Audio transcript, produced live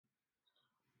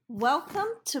Welcome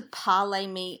to Parlay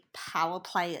Me Power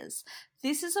Players.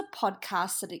 This is a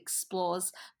podcast that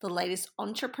explores the latest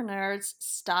entrepreneurs,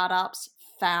 startups,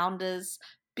 founders,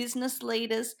 business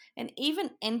leaders, and even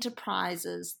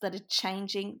enterprises that are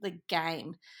changing the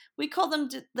game. We call them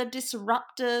the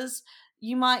disruptors.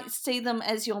 You might see them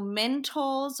as your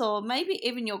mentors or maybe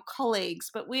even your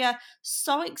colleagues, but we are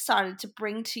so excited to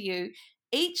bring to you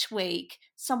each week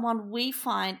someone we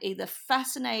find either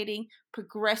fascinating,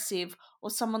 progressive, or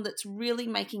someone that's really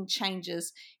making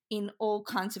changes in all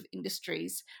kinds of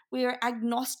industries. We are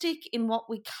agnostic in what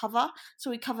we cover, so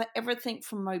we cover everything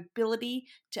from mobility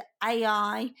to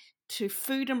AI to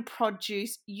food and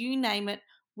produce, you name it,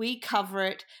 we cover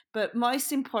it. But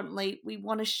most importantly, we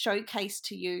want to showcase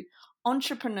to you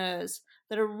entrepreneurs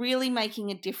that are really making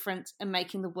a difference and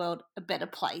making the world a better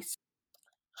place.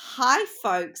 Hi,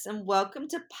 folks, and welcome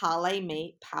to Parlay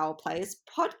Me Power Players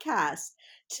podcast.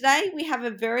 Today, we have a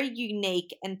very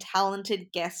unique and talented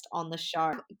guest on the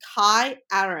show, Kai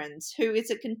Arons, who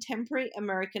is a contemporary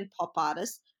American pop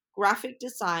artist, graphic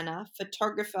designer,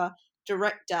 photographer,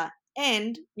 director,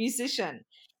 and musician.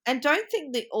 And don't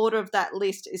think the order of that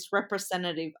list is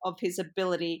representative of his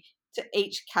ability to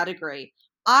each category.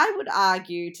 I would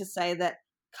argue to say that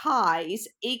Kai is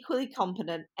equally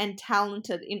competent and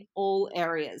talented in all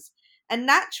areas. And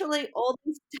naturally, all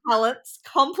these talents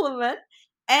complement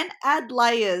and add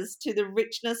layers to the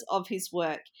richness of his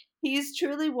work. He is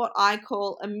truly what I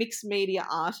call a mixed media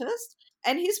artist.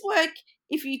 And his work,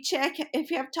 if you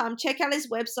have time, check out his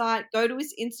website, go to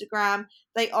his Instagram.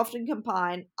 They often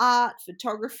combine art,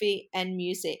 photography, and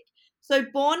music. So,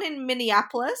 born in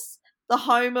Minneapolis, the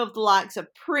home of the likes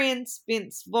of Prince,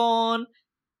 Vince Vaughn,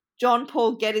 John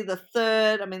Paul Getty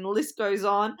III. I mean, the list goes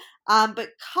on. But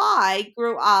Kai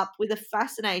grew up with a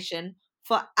fascination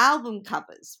for album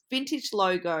covers, vintage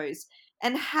logos,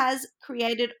 and has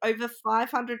created over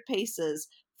 500 pieces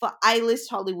for A-list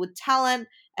Hollywood talent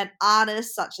and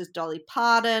artists such as Dolly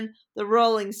Parton, the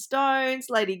Rolling Stones,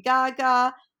 Lady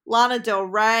Gaga, Lana Del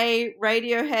Rey,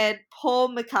 Radiohead,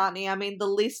 Paul McCartney. I mean, the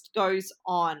list goes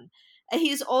on.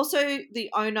 He's also the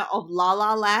owner of La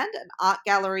La Land, an art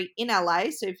gallery in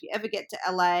LA. So if you ever get to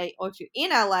LA or if you're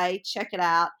in LA, check it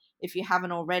out if you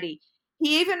haven't already.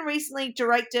 He even recently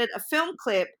directed a film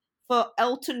clip for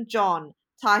Elton John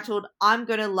titled I'm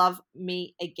Gonna Love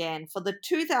Me Again for the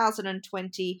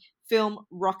 2020 film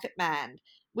Rocket Man,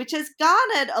 which has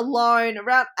garnered alone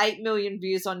around 8 million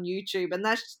views on YouTube, and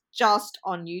that's just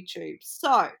on YouTube.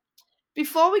 So,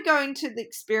 before we go into the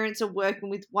experience of working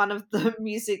with one of the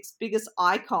music's biggest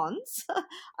icons,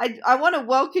 I want to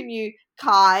welcome you,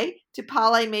 Kai, to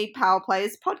Parlay Me Power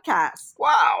Players podcast.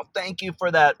 Wow, thank you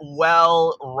for that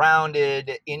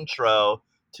well-rounded intro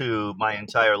to my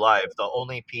entire life. The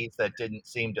only piece that didn't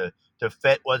seem to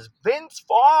fit was Vince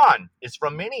Vaughn is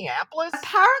from Minneapolis.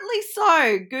 Apparently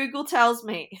so, Google tells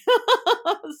me.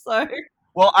 So,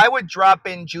 Well, I would drop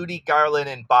in Judy Garland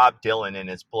and Bob Dylan in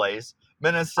his place.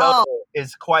 Minnesota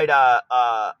is quite a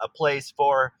place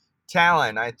for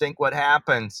talent. I think what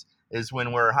happens is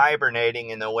when we're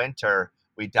hibernating in the winter,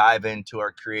 we dive into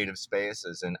our creative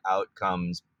spaces and out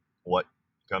comes what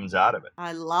comes out of it.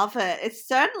 I love it. It's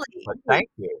certainly, But thank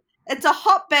you. it's a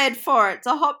hotbed for it. It's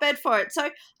a hotbed for it. So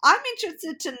I'm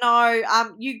interested to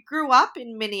know, you grew up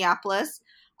in Minneapolis.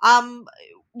 Um,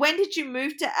 when did you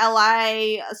move to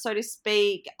LA, so to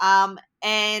speak?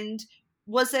 And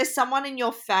was there someone in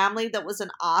your family that was an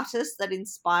artist that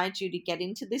inspired you to get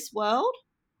into this world?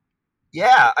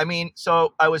 Yeah, I mean,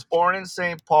 so I was born in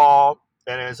St. Paul,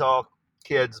 and as all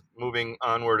kids moving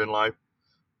onward in life,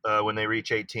 when they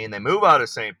reach 18, they move out of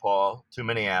St. Paul to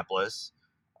Minneapolis,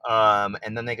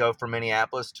 and then they go from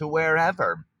Minneapolis to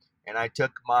wherever. And I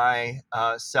took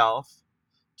myself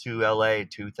to LA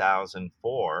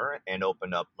 2004 and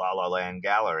opened up La La Land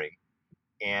Gallery.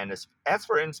 And as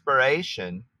for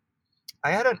inspiration,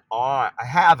 I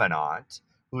have an aunt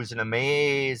who's an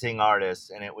amazing artist,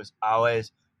 and it was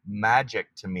always magic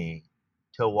to me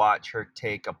to watch her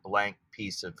take a blank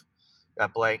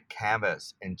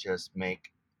canvas and just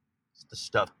make the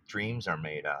stuff dreams are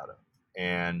made out of.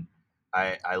 And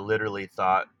I literally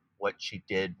thought what she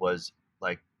did was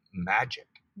like magic,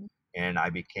 and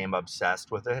I became obsessed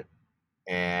with it.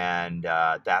 And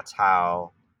that's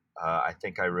how I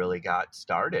think I really got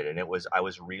started. And I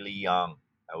was really young.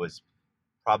 I was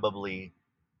probably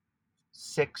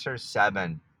 6 or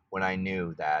 7 when I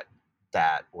knew that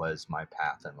that was my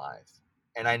path in life.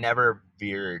 And I never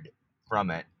veered from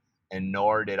it, and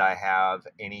nor did I have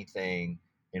anything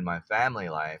in my family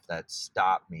life that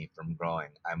stopped me from growing.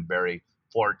 I'm very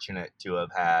fortunate to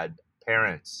have had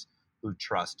parents who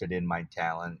trusted in my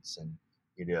talents and,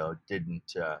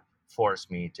 didn't force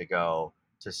me to go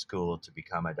to school to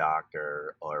become a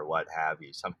doctor or what have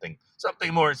you. Something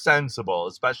more sensible,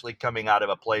 especially coming out of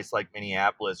a place like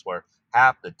Minneapolis where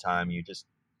half the time you just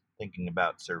thinking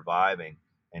about surviving,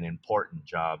 and important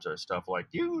jobs are stuff like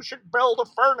you should build a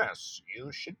furnace,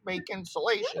 you should make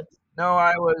insulation. No,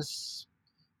 I was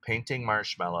painting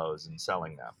marshmallows and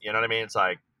selling them. You know what I mean? It's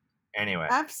like, anyway,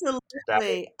 that was,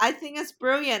 Absolutely. I think it's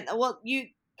brilliant. Well, you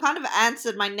kind of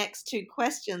answered my next two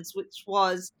questions, which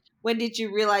was when did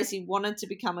you realize you wanted to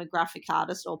become a graphic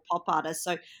artist or pop artist?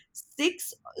 So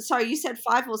sorry, you said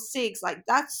 5 or 6. Like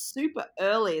that's super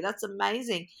early. That's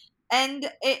amazing. And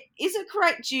is it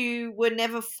correct you were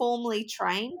never formally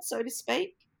trained, so to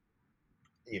speak?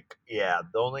 yeah,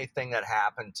 the only thing that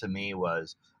happened to me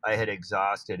was I had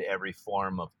exhausted every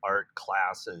form of art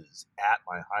classes at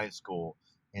my high school,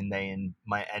 and they in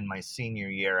my senior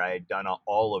year I had done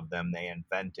all of them. They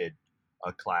invented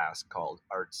a class called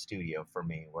Art Studio for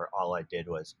me, where all I did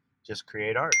was just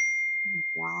create art.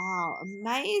 Wow,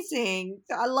 amazing.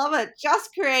 I love it.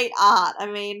 Just create art. I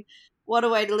mean, what a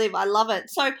way to live. I love it.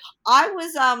 So I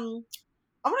want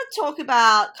to talk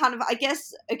about kind of, I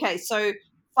guess, okay, so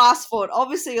fast forward.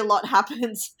 Obviously, a lot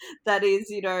happens that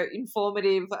is,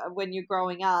 informative when you're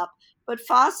growing up. But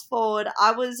fast forward,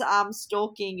 I was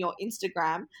stalking your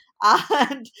Instagram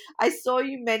and I saw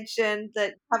you mention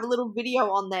that you have a little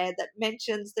video on there that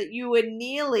mentions that you were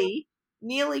nearly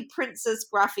Princess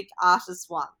graphic artist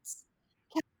once.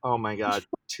 Oh my god,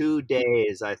 2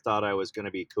 days I thought I was going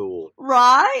to be cool.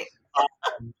 Right?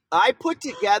 I put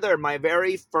together my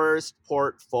very first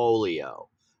portfolio.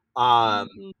 Um,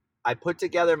 Mhm. I put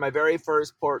together my very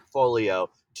first portfolio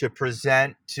to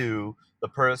present to the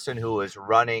person who was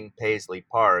running Paisley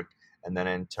Park, and then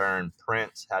in turn,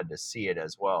 Prince had to see it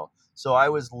as well. So I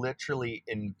was literally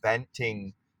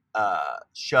inventing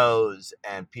shows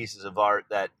and pieces of art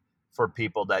that for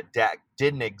people that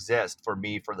didn't exist for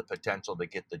me for the potential to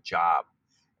get the job,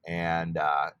 and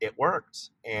it worked.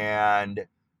 And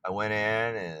I went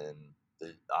in,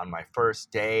 and on my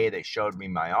first day, they showed me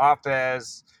my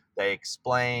office. They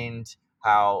explained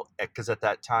how, because at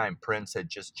that time, Prince had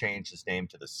just changed his name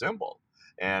to the Symbol.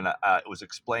 And it was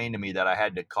explained to me that I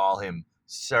had to call him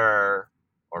Sir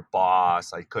or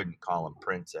Boss. I couldn't call him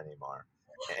Prince anymore.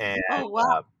 And Oh,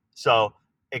 wow. so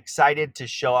excited to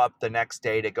show up the next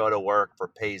day to go to work for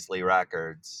Paisley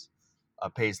Records,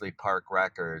 Paisley Park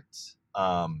Records.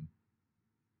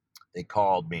 They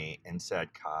called me and said,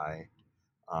 Kai,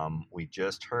 we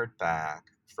just heard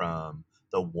back from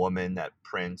the woman that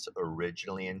Prince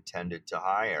originally intended to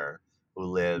hire,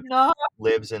 who No.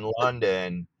 lives in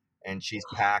London, and she's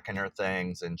packing her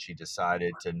things, and she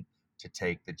decided to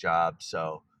take the job.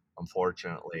 So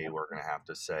unfortunately, we're gonna have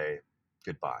to say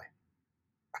goodbye.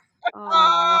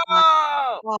 Oh,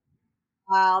 wow. Oh!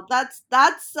 Wow, that's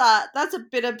a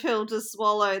bitter pill to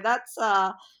swallow. That's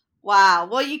wow.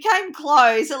 Well, you came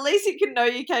close. At least you can know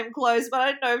you came close, but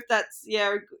I don't know if that's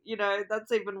yeah,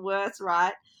 that's even worse,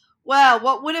 right? Well,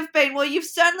 what would have been, well, you've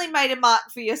certainly made a mark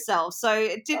for yourself, so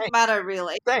it didn't Thank, matter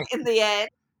really thank in you. the end.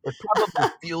 It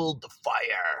probably fueled the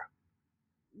fire.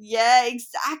 Yeah,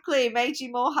 exactly. Made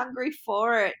you more hungry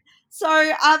for it. So,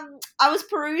 I was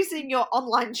perusing your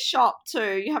online shop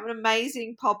too. You have an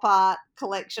amazing pop art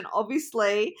collection,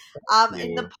 obviously.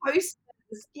 In the You. posters,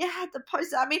 yeah, the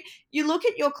posters. I mean, you look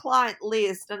at your client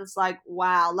list and it's like,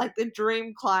 wow, like the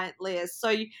dream client list. So,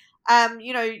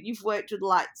 you've worked with the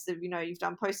likes of, you've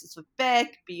done posters for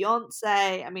Beck,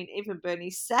 Beyonce. I mean, even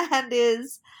Bernie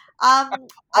Sanders. I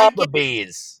All the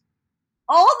bees.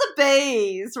 all the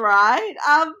bees, right?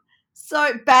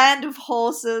 So Band of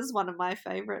Horses, one of my I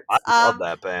favorites. love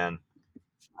that band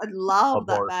I of love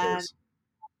that band. horses.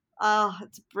 Oh,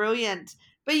 it's brilliant.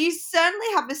 But you certainly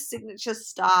have a signature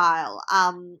style.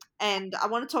 And I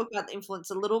want to talk about the influence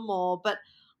a little more, but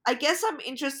I guess I'm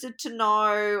interested to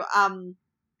know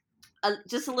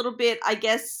just a little bit, I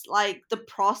guess, like the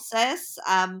process.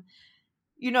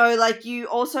 Like you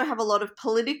also have a lot of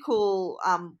political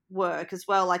work as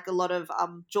well, like a lot of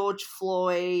George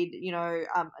Floyd, a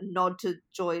nod to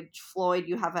George Floyd.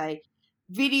 You have a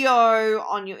video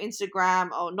on your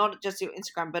Instagram, or not just your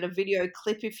Instagram, but a video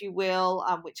clip, if you will,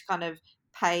 which kind of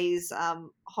pays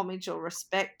homage or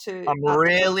respect to I'm the person.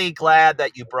 really glad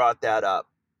that you brought that up.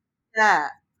 Yeah.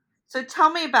 So tell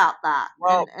me about that,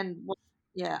 Well,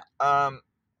 yeah. um,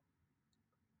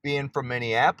 being from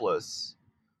Minneapolis,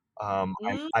 Mm,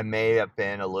 I may have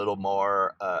been a little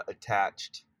more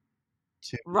attached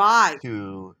to right.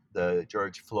 the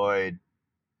George Floyd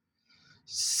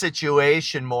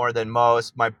situation more than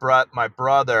most. My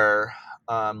brother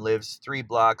lives 3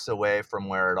 blocks away from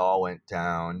where it all went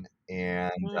down,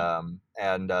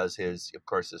 and does of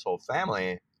course, his whole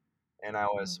family. And I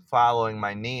was following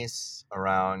my niece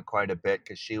around quite a bit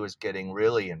because she was getting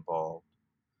really involved.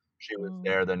 She was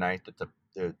there the night that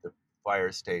the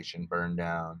fire station burned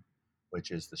down,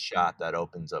 which is the shot that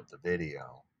opens up the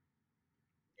video.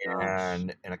 Gosh.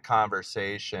 And in a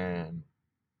conversation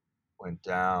went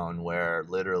down where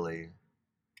literally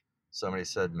somebody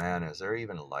said, "Man, is there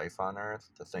even life on Earth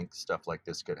to think stuff like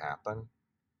this could happen?"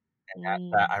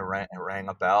 And it rang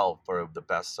a bell for the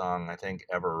best song I think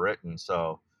ever written.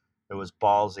 So it was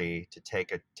ballsy to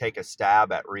take a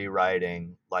stab at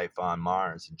rewriting Life on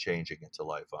Mars and changing it to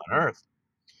Life on Earth.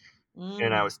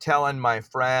 And I was telling my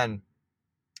friend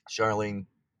Charlene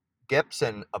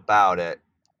Gibson about it,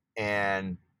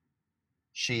 and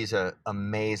she's an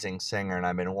amazing singer, and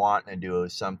I've been wanting to do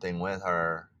something with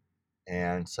her.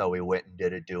 And so we went and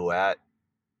did a duet.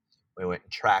 We went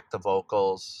and tracked the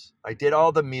vocals. I did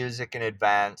all the music in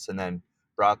advance and then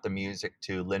brought the music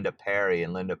to Linda Perry,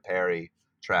 and Linda Perry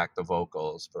tracked the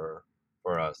vocals for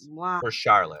us, Wow. for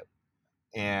Charlotte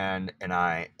and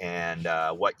I. And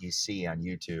what you see on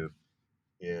YouTube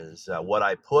is what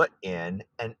I put in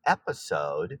an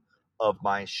episode of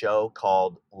my show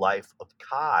called Life of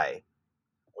Kai,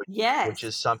 which is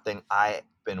Yes. something I've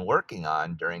been working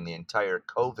on during the entire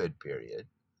COVID period.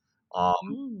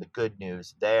 The good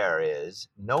news there is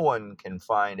no one can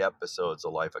find episodes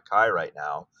of Life of Kai right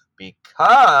now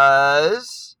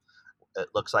because it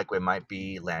looks like we might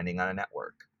be landing on a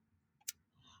network.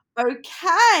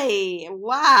 Okay.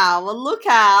 Wow. Well, look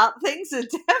out. Things are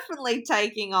definitely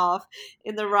taking off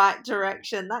in the right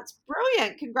direction. That's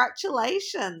brilliant.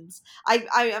 Congratulations.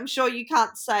 I'm sure you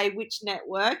can't say which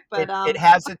network, but It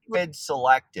hasn't been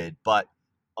selected, but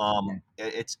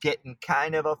it's getting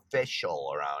kind of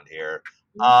official around here.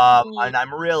 And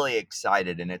I'm really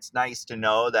excited, and it's nice to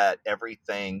know that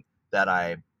everything that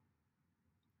I,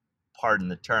 pardon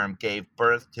the term, gave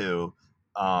birth to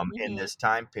in this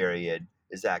time period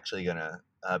is actually going to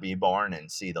be born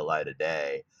and see the light of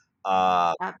day.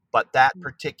 But that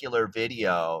particular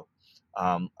video,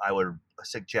 I would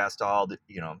suggest all the,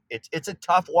 it's a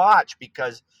tough watch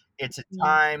because it's a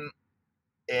time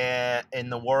in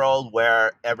the world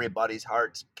where everybody's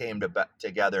hearts came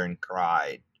together and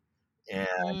cried.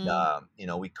 And,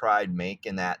 we cried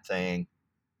making that thing.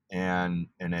 And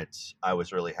I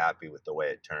was really happy with the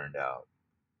way it turned out.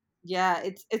 Yeah,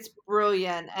 it's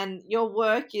brilliant, and your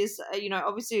work is,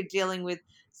 obviously you're dealing with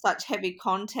such heavy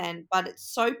content, but it's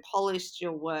so polished,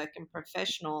 your work, and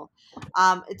professional.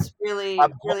 It's really,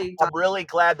 really done. I'm really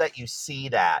glad that you see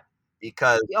that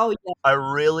because Oh yeah. I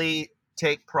really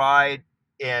take pride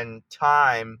in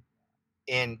time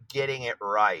in getting it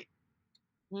right.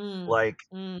 Like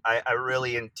I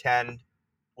really intend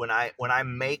when I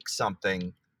make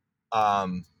something,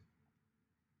 um,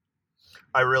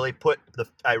 I really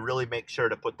make sure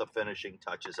to put the finishing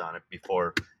touches on it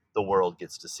before the world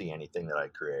gets to see anything that I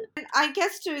create. And I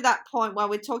guess to that point, while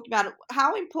we're talking about it,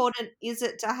 how important is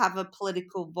it to have a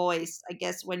political voice? I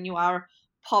guess when you are a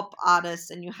pop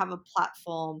artist and you have a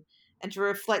platform, and to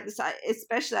reflect this,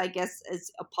 especially I guess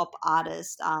as a pop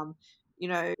artist, you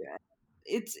know,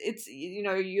 it's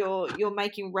you're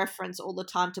making reference all the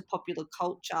time to popular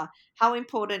culture. How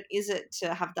important is it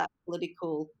to have that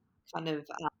political kind of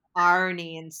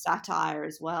irony and satire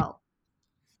as well?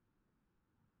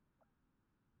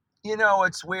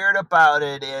 What's weird about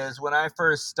it is when I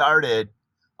first started,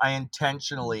 I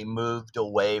intentionally moved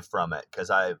away from it because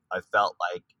I felt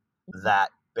like that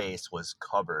base was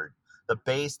covered. The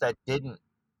base that didn't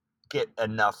get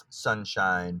enough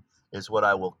sunshine is what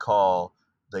I will call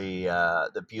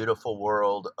the beautiful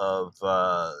world of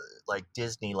like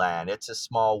Disneyland. It's a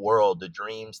small world. The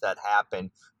dreams that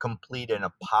happen complete in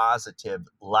a positive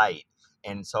light,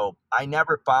 and so I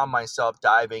never found myself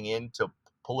diving into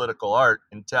political art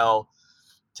until,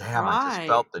 damn, I just Right,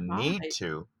 felt the need right.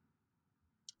 to.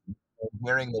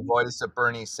 Hearing the voice of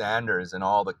Bernie Sanders and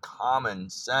all the common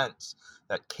sense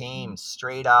that came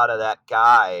straight out of that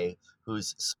guy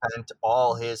who's spent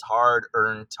all his hard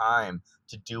earned time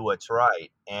to do what's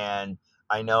right. And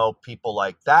I know people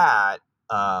like that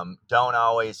don't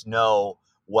always know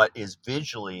what is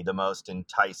visually the most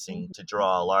enticing to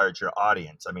draw a larger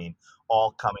audience. I mean,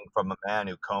 all coming from a man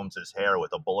who combs his hair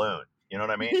with a balloon. You know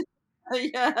what I mean?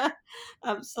 Yeah,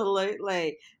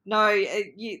 absolutely. No,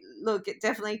 you look. It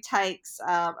definitely takes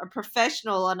a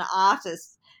professional, an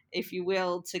artist, if you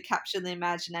will, to capture the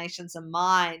imaginations and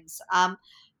minds.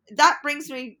 That brings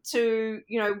me to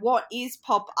what is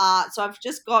pop art. So I've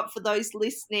just got, for those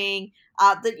listening,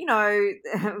 that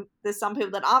there's some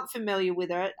people that aren't familiar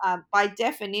with it. By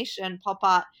definition, pop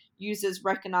art uses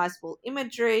recognizable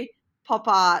imagery, pop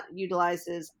art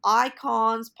utilizes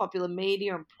icons, popular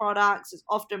media, and products. It's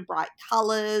often bright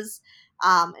colors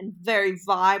and very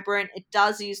vibrant. It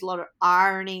does use a lot of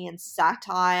irony and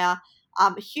satire.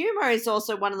 Humor is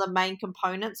also one of the main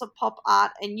components of pop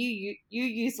art, and you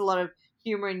use a lot of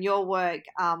humor in your work,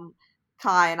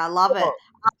 Kai, and I love it. Well,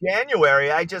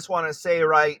 January, I just want to say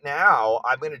right now,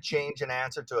 I'm going to change an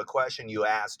answer to a question you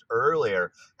asked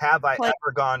earlier. Have I Please.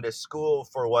 ever gone to school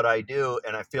for what I do?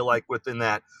 And I feel like within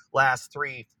that last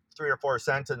three or four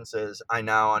sentences, I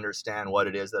now understand what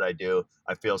it is that I do.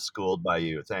 I feel schooled by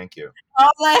you. Thank you. Oh,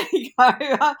 there you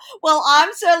go. Well,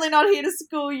 I'm certainly not here to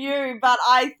school you, but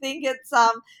I think it's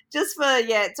just for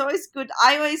it's always good.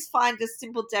 I always find just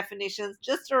simple definitions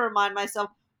just to remind myself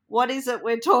what is it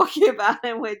we're talking about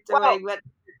and we're Well, doing. But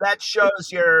that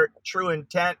shows your true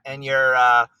intent and your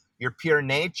pure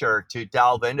nature to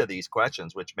delve into these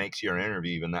questions, which makes your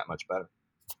interview even that much better.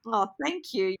 oh,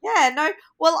 thank you. Yeah, no.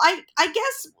 Well, I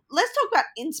guess let's talk about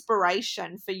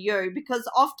inspiration for you because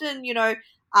often,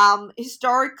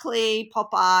 historically, pop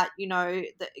art,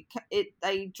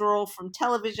 they draw from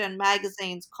television,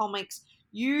 magazines, comics.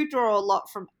 You draw a lot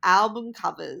from album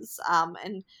covers,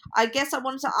 and I guess I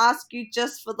wanted to ask you,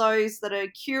 just for those that are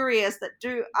curious, that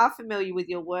are familiar with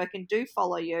your work and do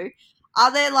follow you,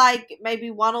 are there like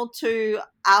maybe one or two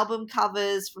album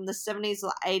covers from the 70s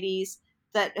or 80s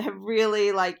that have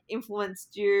really like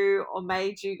influenced you or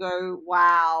made you go,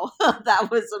 wow, that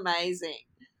was amazing?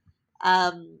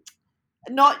 Um,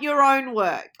 Not your own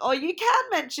work, or you can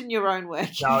mention your own work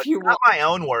No, if it's you not want. my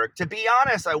own work. To be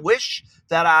honest, I wish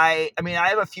that I mean, I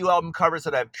have a few album covers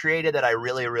that I've created that I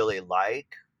really, really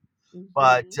like,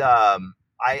 but Mhm.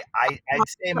 I'd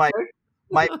say my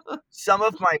some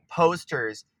of my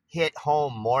posters hit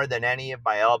home more than any of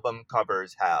my album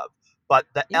covers have. But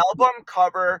the album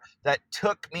cover that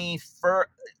took me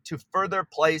to further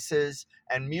places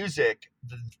and music,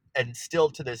 and still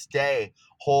to this day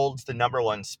holds the number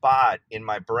one spot in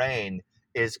my brain,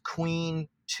 is Queen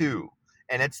 2.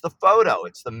 And it's the photo,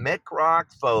 it's the Mick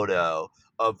Rock photo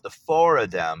of the four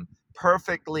of them,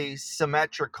 perfectly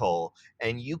symmetrical.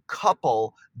 And you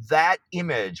couple that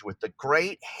image with the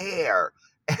great hair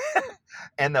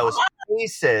and those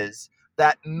faces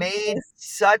that made Yes.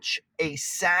 such a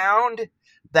sound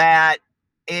that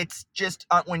it's just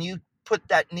when you put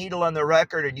that needle on the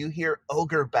record and you hear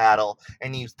Ogre Battle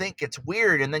and you think it's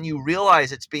weird and then you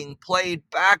realize it's being played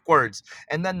backwards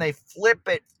and then they flip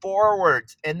it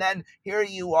forwards and then here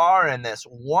you are in this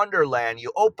wonderland.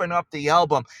 You open up the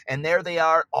album and there they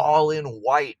are all in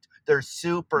white. They're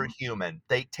superhuman.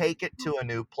 They take it to a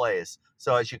new place.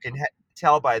 So as you can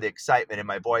tell by the excitement in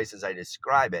my voice as I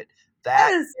describe it, that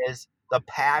Yes. is the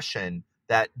passion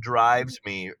that drives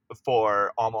me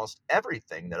for almost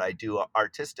everything that I do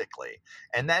artistically.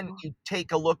 And then you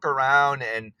take a look around,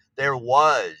 and there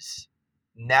was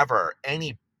never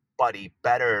anybody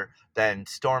better than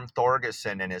Storm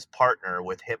Thorgerson and his partner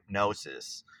with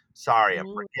Hypnosis. Sorry, I'm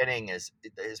Mm. forgetting his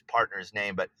partner's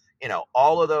name, but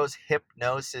all of those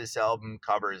Hypnosis album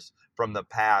covers from the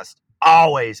past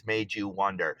always made you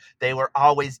wonder. They were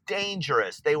always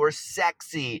dangerous. They were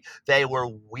sexy. They were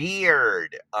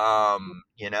weird.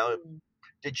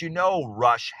 Did you know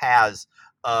Rush has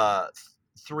uh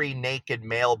three naked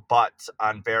male butts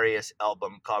on various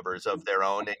album covers of their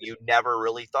own and you never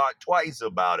really thought twice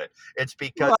about it? It's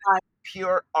because Right.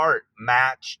 pure art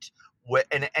matched with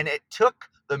and it took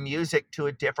the music to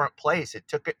a different place. It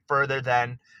took it further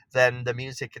than the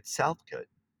music itself could.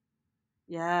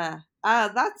 Yeah.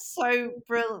 That's so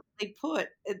brilliantly put.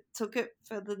 It took it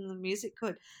further than the music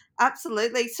could.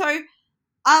 Absolutely. So,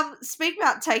 speak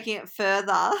about taking it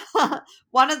further.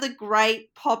 One of the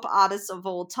great pop artists of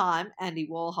all time, Andy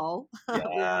Warhol, we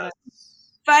all know,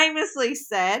 Yes. famously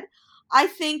said, "I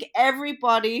think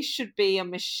everybody should be a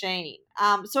machine."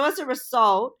 So as a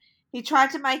result, he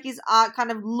tried to make his art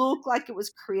kind of look like it was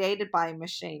created by a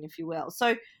machine, if you will.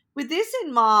 So with this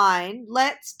in mind,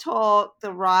 let's talk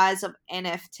the rise of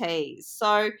NFTs.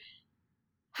 So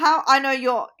how I know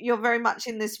you're very much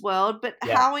in this world, but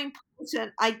Yeah. how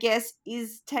important, I guess,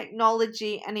 is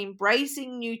technology and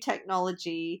embracing new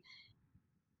technology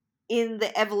in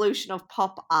the evolution of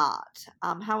pop art?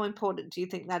 How important do you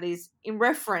think that is in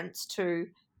reference to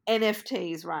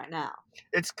NFTs right now?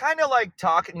 It's kind of like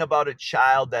talking about a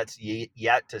child that's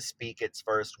yet to speak its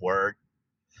first word.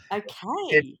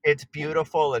 Okay. It's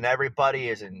beautiful and everybody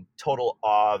is in total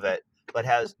awe of it, but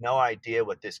has no idea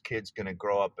what this kid's going to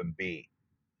grow up and be.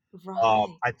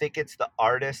 Right. I think it's the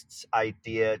artist's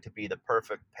idea to be the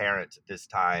perfect parent at this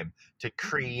time, to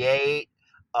create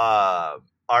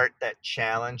art that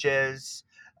challenges,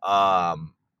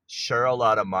 um, sure, a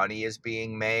lot of money is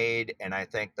being made, and I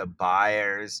think the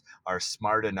buyers are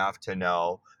smart enough to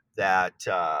know that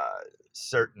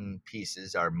certain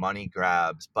pieces are money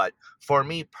grabs. But for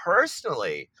me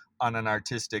personally, on an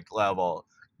artistic level,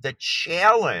 the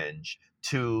challenge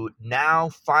to now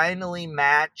finally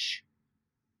match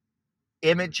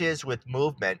images with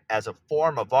movement as a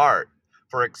form of art.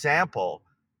 For example,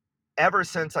 ever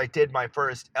since I did my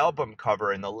first album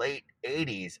cover in the late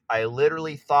 80s, I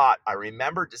literally thought, I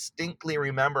remember distinctly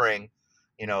remembering,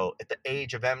 at the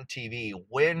age of MTV,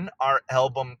 when are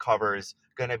album covers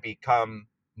going to become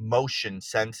motion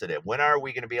sensitive? When are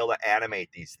we going to be able to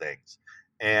animate these things?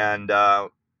 And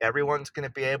everyone's going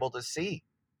to be able to see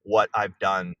what I've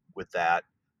done with that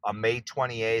on May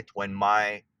 28th when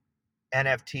my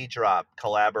NFT drop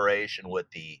collaboration with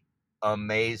the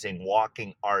amazing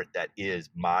walking art that is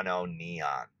Mono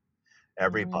Neon.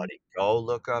 Mm. Everybody, go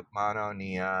look up Mono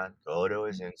Neon. Go to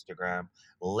his Instagram.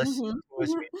 Listen Mhm. to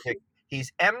his music.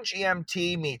 He's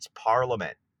MGMT meets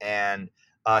Parliament, and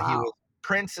he Wow. was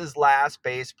Prince's last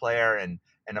bass player, and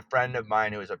a friend of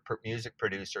mine who is a music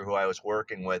producer who I was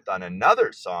working with on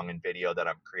another song and video that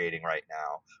I'm creating right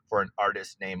now for an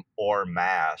artist named Or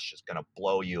Mash is going to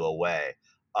blow you away.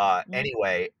 Mm.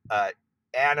 Anyway,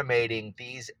 animating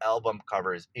these album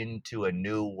covers into a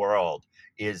new world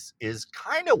is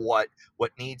kind of what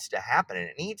needs to happen, and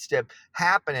it needs to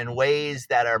happen in ways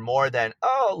that are more than,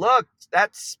 oh look,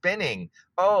 that's spinning,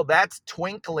 oh that's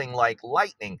twinkling like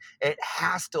lightning. It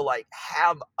has to like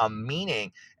have a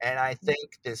meaning, and I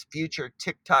think this future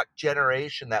TikTok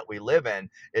generation that we live in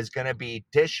is going to be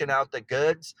dishing out the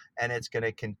goods, and it's going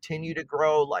to continue to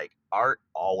grow like art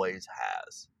always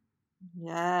has.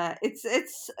 Yeah, it's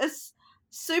a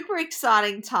super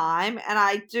exciting time, and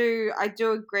I do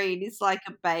agree. It is like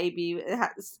a baby.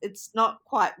 It's not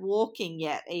quite walking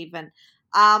yet, even.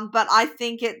 But I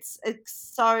think it's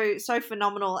so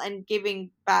phenomenal and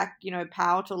giving back,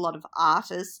 power to a lot of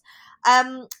artists.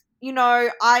 Um,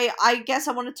 I guess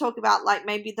I want to talk about like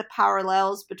maybe the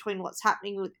parallels between what's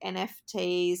happening with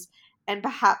NFTs and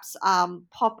perhaps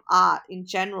pop art in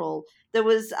general. There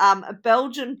was a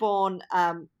Belgian born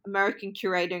American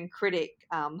curator and critic.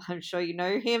 I'm sure you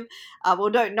know him. Well,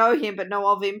 don't know him, but know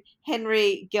of him,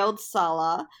 Henry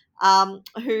Geldsaler,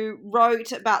 who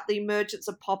wrote about the emergence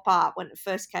of pop art when it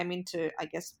first came into, I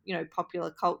guess,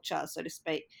 popular culture, so to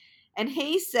speak. And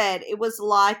he said it was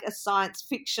like a science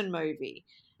fiction movie.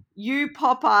 You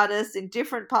pop artists in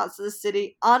different parts of the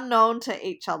city, unknown to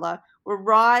each other, were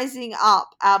rising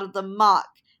up out of the muck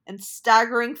and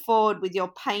staggering forward with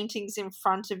your paintings in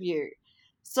front of you.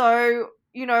 So,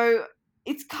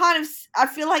 it's kind of, I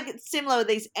feel like it's similar with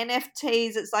these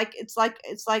NFTs. It's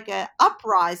like a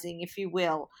uprising, if you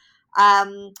will.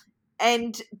 Um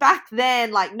and back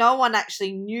then, like, no one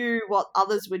actually knew what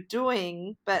others were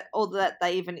doing, but or that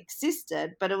they even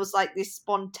existed, but it was like this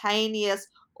spontaneous,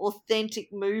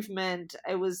 authentic movement.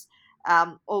 It was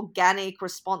organic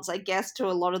response, I guess, to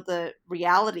a lot of the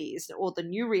realities or the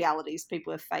new realities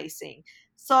people are facing.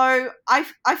 So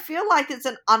I feel like it's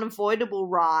an unavoidable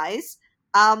rise,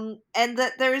 and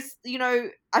that there is,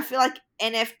 I feel like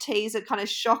NFTs are kind of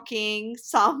shocking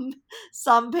some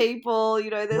people.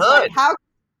 There's like, Good. how,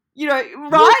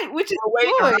 We're, right, which is we're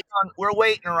waiting good. around. We're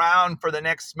waiting around for the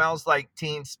next Smells Like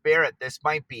Teen Spirit. This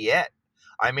might be it.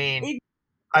 I mean,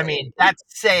 I mean, Exactly. that's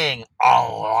saying a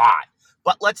lot.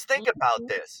 But let's think about Mhm,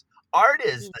 this. Art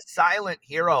is the silent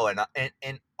hero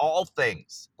in all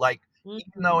things. Like,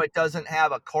 even though mhm, it doesn't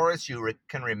have a chorus you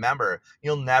can remember,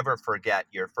 you'll never forget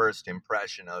your first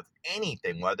impression of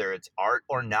anything, whether it's art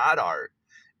or not art.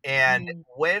 And mhm,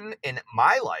 when in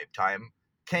my lifetime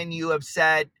can you have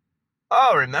said,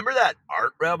 oh, remember that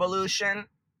art revolution?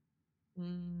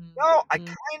 mhm, No, I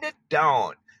mhm, kind of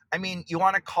don't. I mean, you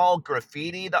want to call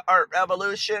graffiti the art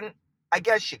revolution? I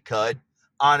guess you could.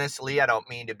 Honestly, I don't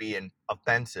mean to be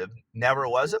offensive. Never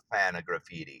was a fan of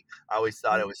graffiti. I always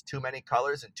thought it was too many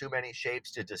colors and too many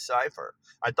shapes to decipher.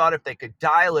 I thought if they could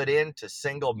dial it into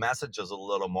single messages a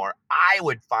little more, I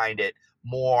would find it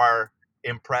more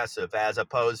impressive, as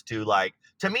opposed to, like,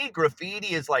 to me,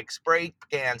 graffiti is like spray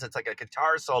cans. It's like a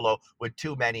guitar solo with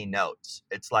too many notes.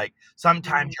 It's like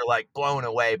sometimes mhm, you're like blown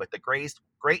away, but the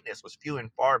greatness was few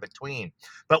and far between.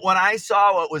 But when I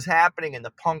saw what was happening in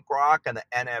the punk rock and the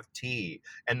NFT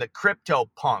and the crypto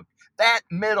punk, that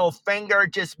middle finger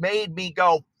just made me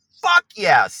go, fuck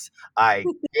yes, I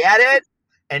get it.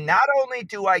 And not only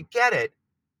do I get it,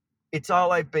 it's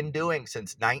all I've been doing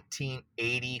since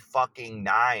 1980 fucking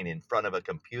 9 in front of a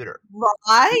computer.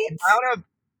 The right? amount of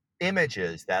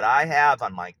images that I have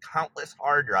on my countless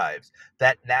hard drives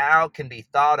that now can be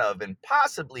thought of and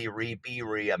possibly be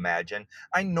reimagined.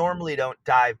 I normally don't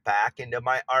dive back into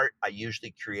my art. I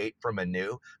usually create from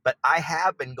anew, but I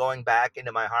have been going back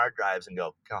into my hard drives and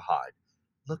go, God,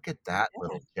 look at that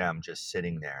little gem just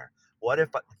sitting there. What if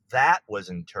that was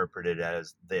interpreted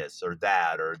as this or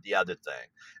that or the other thing?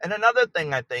 And another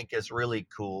thing I think is really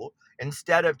cool,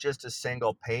 instead of just a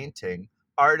single painting,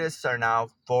 artists are now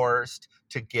forced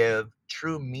to give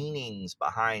true meanings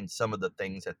behind some of the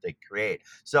things that they create.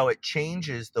 So it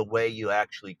changes the way you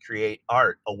actually create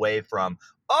art away from,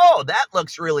 oh, that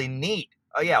looks really neat.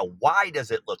 Oh, yeah. Why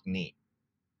does it look neat?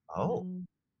 Oh, Mm.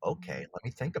 okay, let me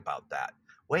think about that.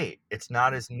 Wait, it's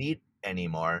not as neat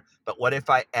anymore, but what if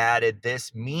I added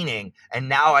this meaning and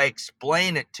now I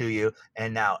explain it to you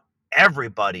and now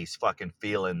everybody's fucking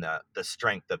feeling the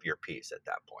strength of your piece at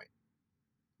that point.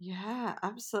 Yeah,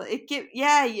 absolutely.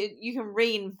 You can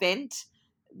reinvent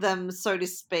them, so to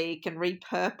speak, and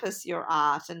repurpose your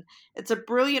art. And it's a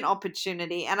brilliant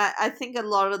opportunity. And I think a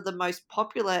lot of the most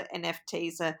popular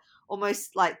NFTs are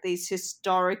almost like these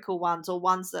historical ones or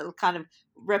ones that are kind of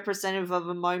representative of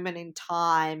a moment in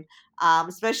time,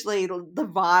 especially the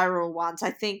viral ones.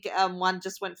 I think one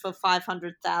just went for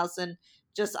 500,000.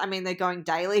 I mean, they're going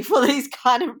daily for these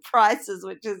kind of prices,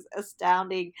 which is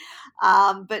astounding.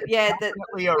 But It's yeah,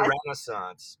 definitely a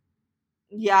renaissance.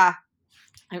 yeah,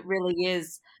 it really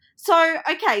is. So,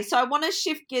 okay, so I want to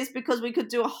shift gears because we could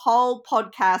do a whole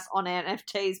podcast on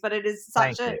NFTs, but it is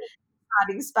Thank such a you.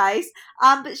 exciting space.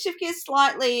 But shift gears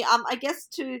slightly, I guess,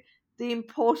 to the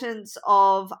importance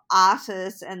of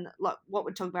artists and like what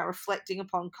we're talking about, reflecting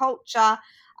upon culture.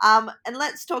 And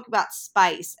let's talk about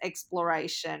space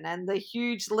exploration and the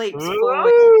huge leaps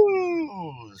forward.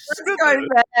 Ooh, Let's go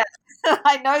there.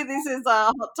 I know this is a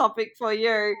hot topic for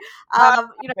you. hot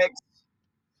You know, topics.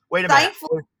 Wait a minute.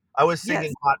 thankfully, I was yes.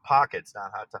 singing Hot Pockets,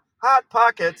 not Hot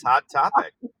Pockets, Hot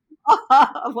Topic.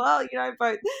 Well,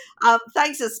 both.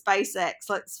 Thanks to SpaceX,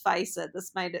 let's face it,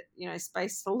 this made it,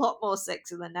 space a lot more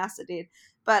sexy than NASA did.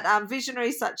 But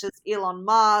visionaries such as Elon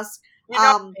Musk, You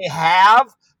know, they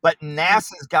have, but mm,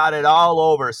 NASA's got it all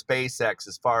over SpaceX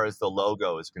as far as the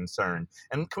logo is concerned.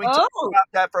 And can we talk oh, about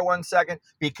that for 1 second?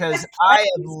 Because yes, I have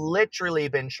please. literally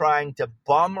been trying to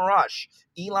bum rush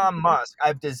Elon Musk.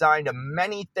 I've designed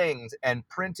many things and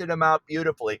printed them out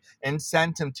beautifully and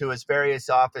sent them to his various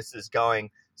offices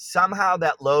going, somehow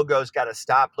that logo's got to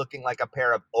stop looking like a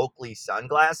pair of Oakley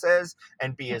sunglasses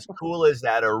and be as cool as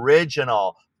that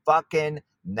original fucking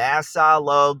NASA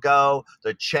logo,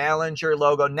 the Challenger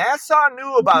logo. NASA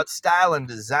knew about style and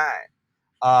design.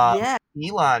 Yeah.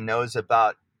 Elon knows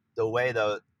about the way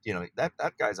that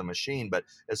guy's a machine. But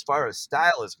as far as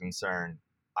style is concerned,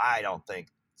 I don't think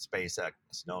SpaceX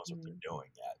knows what they're doing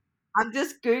yet. I'm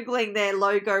just googling their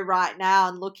logo right now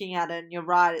and looking at it, and you're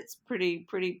right, it's pretty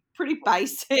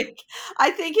basic.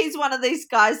 I think he's one of these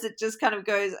guys that just kind of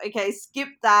goes, okay, skip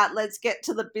that, let's get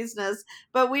to the business.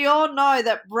 But we all know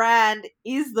that brand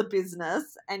is the business,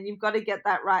 and you've got to get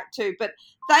that right too. But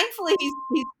thankfully,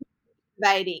 he's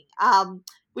innovating,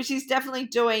 which he's definitely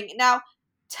doing now.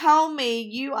 Tell me,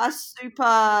 you are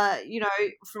super,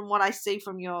 from what I see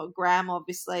from your gram,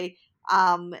 obviously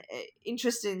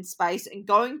interested in space and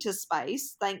going to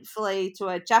space, thankfully, to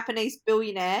a Japanese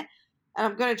billionaire. And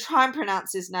I'm going to try and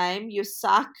pronounce his name,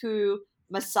 Yusaku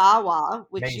Masawa,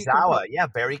 which you can Meizawa, yeah,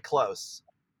 very close.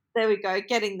 there we go,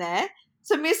 getting there.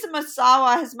 So Mr.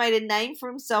 Masawa has made a name for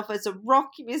himself as a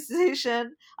rock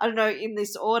musician. I don't know in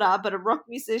this order, but a rock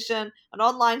musician, an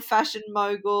online fashion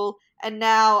mogul, and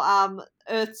now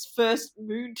Earth's first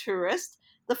moon tourist.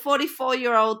 The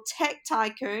 44-year-old tech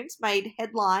tycoons made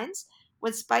headlines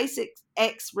when SpaceX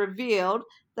revealed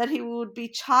that he would be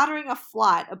chartering a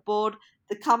flight aboard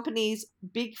the company's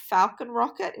Big Falcon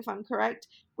rocket, if I'm correct,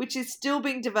 which is still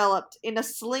being developed in a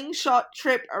slingshot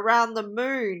trip around the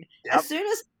moon Yep. as soon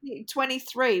as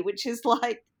 23, which is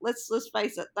like, let's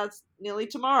face it, that's nearly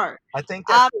tomorrow. I think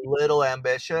that's a little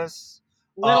ambitious.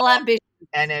 Little ambitious,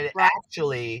 And it right?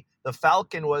 actually, the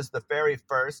Falcon was the very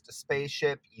first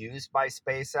spaceship used by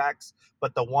SpaceX,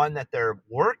 but the one that they're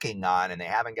working on, and they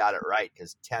haven't got it right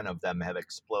because 10 of them have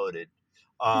exploded,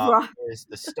 uh, Right. is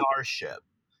the Starship.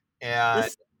 And The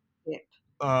skip.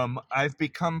 I've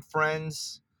become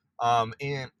friends.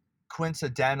 In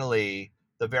coincidentally,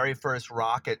 the very first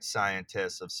rocket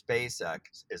scientist of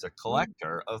SpaceX is a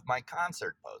collector of my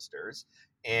concert posters,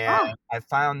 and Oh, I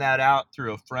found that out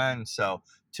through a friend. So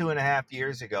 2.5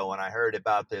 years ago, when I heard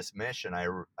about this mission,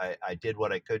 I did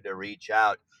what I could to reach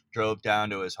out, drove down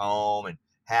to his home, and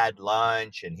had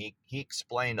lunch, and he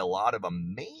explained a lot of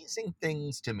amazing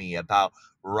things to me about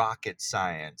rocket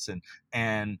science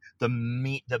and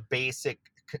the basic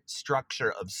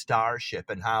structure of Starship,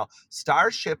 and how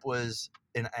Starship was.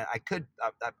 And I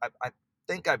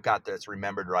think I've got this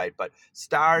remembered right, but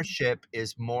Starship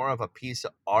is more of a piece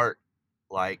of art.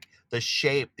 Like the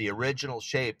shape, the original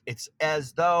shape, it's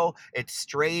as though it's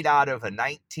straight out of a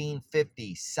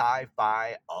 1950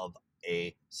 sci-fi of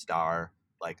a star,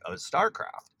 like a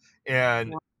starcraft.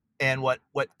 And Wow.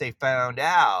 what they found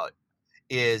out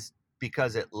is,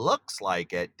 because it looks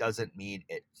like it doesn't mean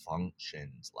it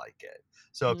functions like it.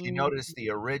 So if you Mm. notice, the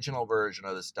original version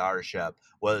of the Starship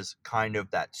was kind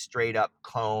of that straight up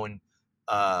cone,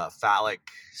 phallic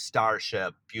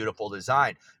starship, beautiful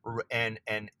design.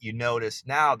 And you notice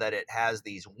now that it has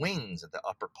these wings at the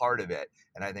upper part of it,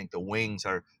 and I think the wings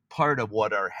are part of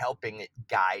what are helping it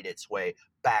guide its way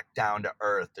back down to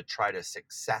Earth to try to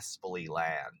successfully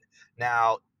land.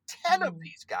 Now, 10 of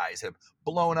these guys have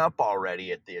blown up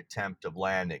already at the attempt of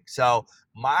landing. So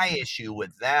my issue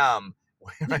with them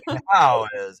right now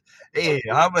is, hey,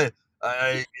 I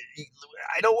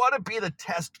don't want to be the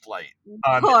test flight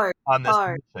on No, on this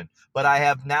no. mission, but I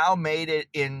have now made it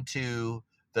into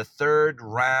the third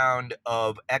round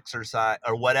of exercise,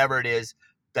 or whatever it is,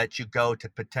 that you go to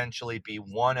potentially be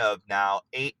one of now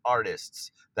 8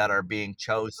 artists that are being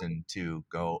chosen to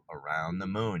go around the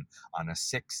moon on a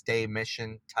 6-day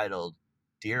mission titled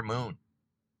Dear Moon.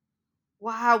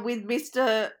 Wow, with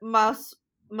Mr.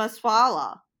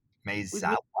 Maswala. With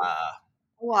Mr.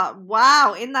 Meizawa.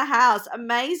 Wow, in the house.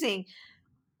 Amazing.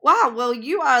 Wow, well,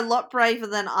 you are a lot braver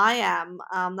than I am,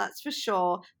 that's for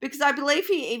sure. Because I believe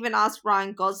he even asked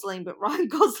Ryan Gosling, but Ryan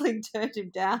Gosling turned him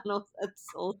down, or that's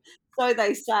all, so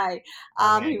they say.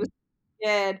 I He was mean,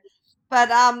 scared. But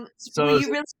were so is you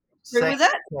it really through safe with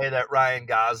it? to say that Ryan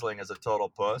Gosling is a total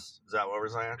puss? Is that what we're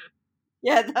saying?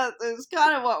 Yeah, that is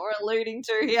kind of what we're alluding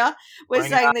to here. We're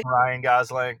Bring it saying on, that Ryan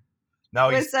Gosling. No,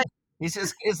 we're saying he's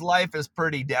just, his life is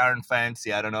pretty darn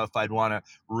fancy. I don't know if I'd want to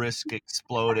risk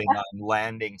exploding on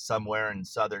landing somewhere in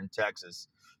southern Texas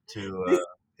to this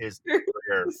his is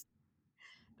career. true.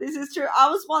 This is true. I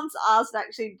was once asked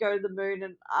actually to go to the moon,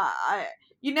 and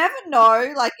you never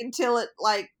know, like until it,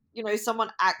 like someone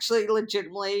actually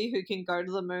legitimately who can go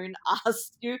to the moon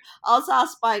asks you. I was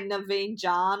asked by Naveen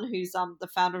Jan, who's the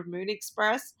founder of Moon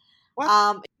Express. What?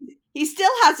 Um, he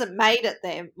still hasn't made it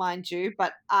there, mind you,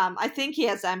 but I think he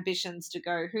has ambitions to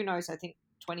go. Who knows? I think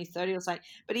 2030 or something.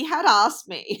 But he had asked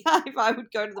me if I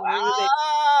would go to the moon with him.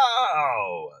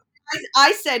 Wow.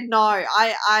 I said no.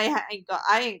 I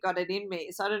ain't got it in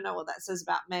me. So I don't know what that says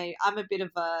about me. I'm a bit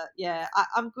of a yeah.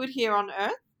 I'm good here on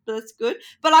Earth. That's good.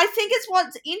 But I think it's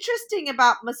what's interesting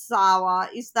about Masawa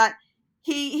is that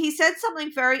he said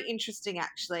something very interesting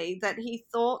actually, that he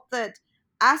thought that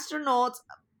astronauts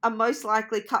are most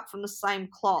likely cut from the same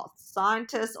cloth,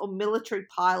 scientists or military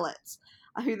pilots,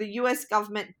 who the US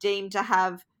government deemed to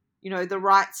have the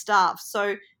right stuff.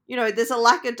 So there's a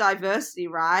lack of diversity,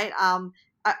 right?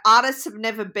 Artists have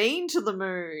never been to the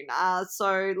moon,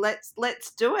 so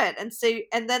let's do it and see.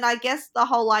 And then I guess the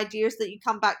whole idea is that you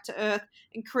come back to Earth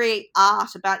and create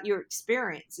art about your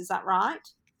experience. Is that right?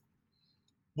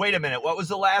 Wait a minute. What was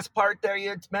the last part there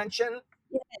you mentioned?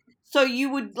 Yeah. So you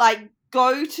would like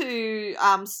go to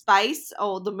space,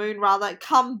 or the moon rather,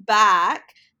 come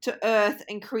back to Earth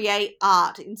and create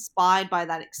art inspired by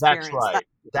that That's experience. right.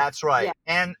 That's right. Yeah.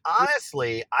 And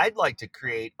honestly, I'd like to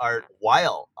create art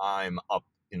while I'm up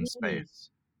in Mm, space.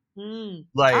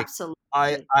 Like, absolutely.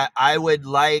 I would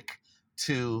like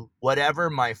to, whatever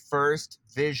my first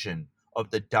vision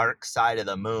of the dark side of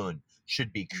the moon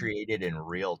should be created in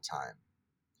real time.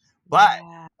 But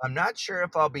Yeah. I'm not sure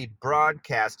if I'll be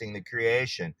broadcasting the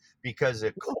creation, because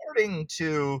according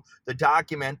to the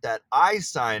document that I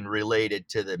signed related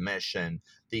to the mission,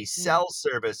 the Mm. cell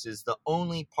service is the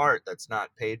only part that's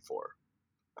not paid for.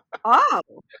 Oh,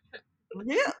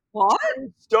 yeah. What?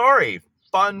 True story.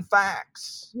 Fun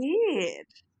facts. Weird.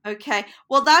 Okay.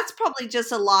 Well, that's probably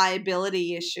just a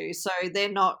liability issue. So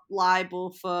they're not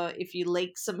liable for if you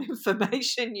leak some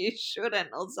information you shouldn't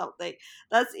or something.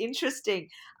 That's interesting.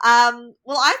 Well,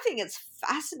 I think it's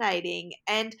fascinating.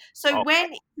 And so Oh,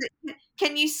 when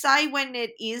can you say when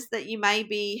it is that you may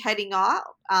be heading up?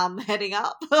 Heading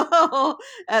up,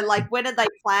 like when did they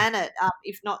plan it?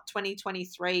 If not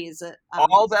 2023, is it?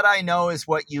 all that I know is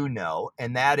what you know,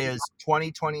 and that is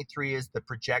 2023 is the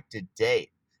projected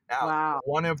date. Now, Wow.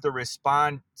 one of the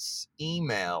response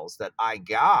emails that I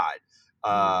got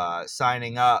Mm.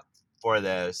 signing up for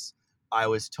this, I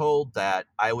was told that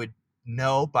I would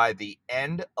know by the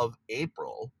end of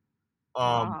April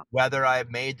Wow. whether I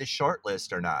made the short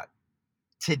list or not.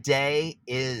 Today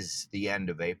is the end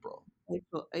of April.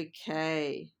 April.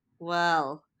 Okay.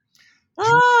 Well. Drum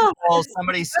Oh, roll,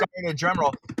 somebody started a drum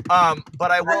roll.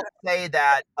 But I will say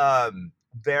that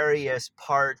various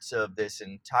parts of this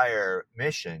entire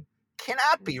mission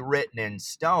cannot be written in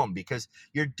stone because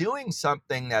you're doing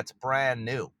something that's brand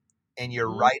new and you're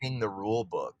mm, writing the rule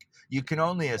book. You can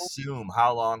only assume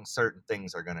how long certain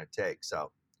things are going to take.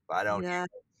 So if I don't yeah.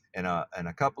 in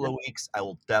a couple of weeks, I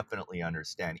will definitely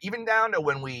understand. Even down to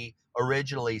when we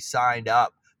originally signed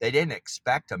up, they didn't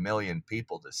expect 1 million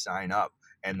people to sign up,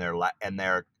 and their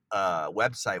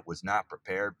website was not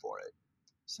prepared for it.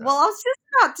 So Well, I was just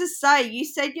about to say, you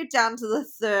said you're down to the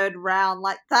third round.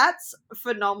 Like that's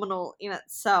phenomenal in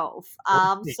itself. let's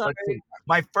see. So Let's see.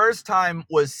 My first time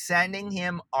was sending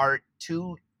him art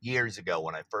 2 years ago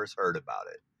when I first heard about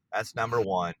it. That's number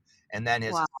one. And then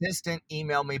his wow. assistant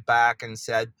emailed me back and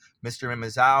said, Mr.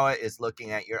 Mimazawa is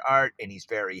looking at your art and he's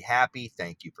very happy.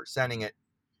 Thank you for sending it.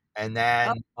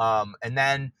 Oh, And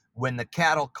then when the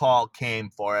cattle call came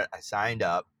for it, I signed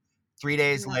up. 3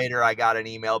 days yeah. later, I got an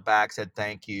email back, said,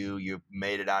 thank you. You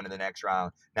made it on to the next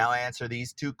round. Now answer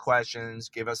these 2 questions.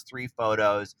 Give us 3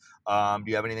 photos. Do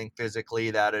you have anything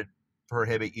physically that would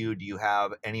prohibit you? Do you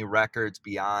have any records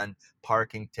beyond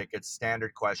parking tickets?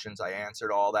 Standard questions. I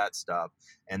answered all that stuff.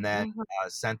 And then Mhm.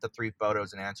 sent the 3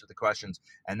 photos and answered the questions.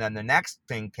 And then the next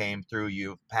thing came through.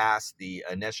 You've passed the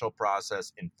initial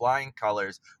process in flying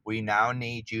colors. We now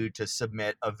need you to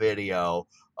submit a video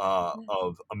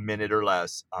of a minute or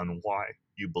less on why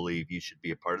you believe you should be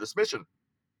a part of this mission.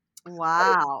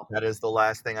 Wow. That is the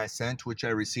last thing I sent, which I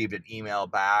received an email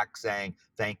back saying,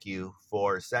 thank you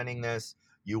for sending this.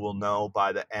 You will know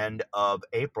by the end of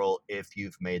April if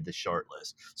you've made the short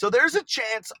list. So there's a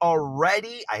chance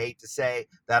already. I hate to say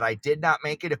that I did not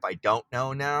make it if I don't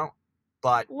know now,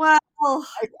 but Well,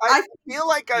 I I feel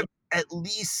like I'm at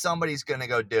least somebody's going to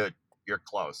go, dude, you're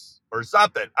close or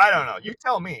something. I don't know. You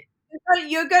tell me.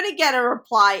 you're going to get a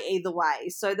reply either way.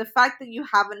 So the fact that you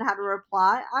haven't had a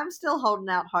reply, I'm still holding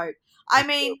out hope. I Me too.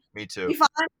 mean, Me too. if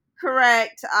I'm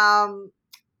correct,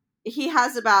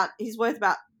 he's worth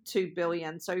about 2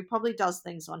 billion, so he probably does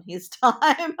things on his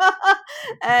time.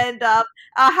 And I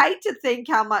hate to think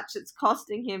how much it's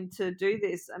costing him to do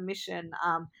this mission.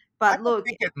 I But don't look,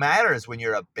 think it matters when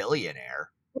you're a billionaire.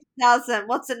 thousand.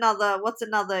 What's another?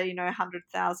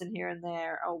 100,000 here and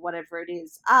there, or whatever it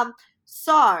is.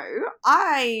 So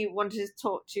I wanted to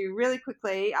talk to you really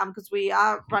quickly, because we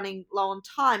are running low on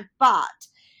time. But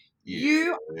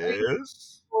you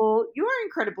Yes. you're an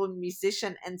incredible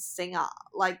musician and singer.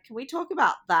 Like, can we talk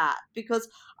about that? Because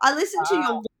I listen to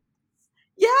your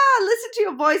yeah, listen to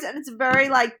your voice, and it's very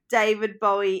like David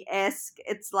Bowie esque.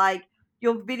 It's like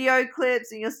your video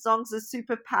clips and your songs are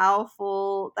super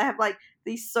powerful. They have like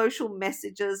these social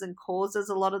messages and causes.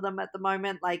 A lot of them at the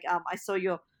moment. Like, I saw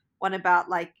your one about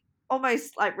like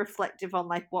almost like reflective on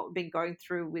like what we've been going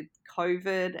through with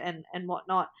COVID and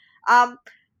whatnot. Um,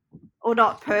 or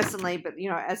not personally, but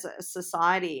as a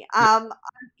society. I'm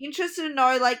interested to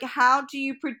know, like, how do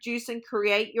you produce and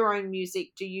create your own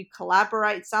music? Do you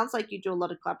collaborate? Sounds like you do a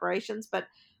lot of collaborations, but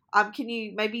can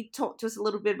you maybe talk to us a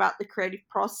little bit about the creative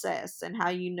process and how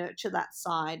you nurture that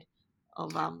side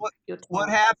of What your what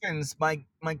talent? happens?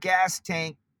 My gas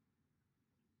tank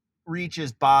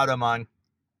reaches bottom on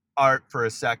art for a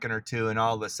second or two, and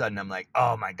all of a sudden I'm like,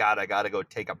 oh my god, I gotta go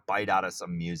take a bite out of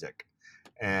some music.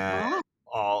 And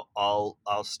Oh,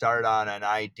 I'll start on an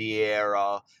idea, or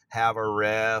I'll have a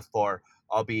riff, or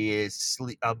I'll be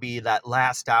that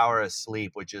last hour of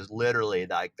sleep, which is literally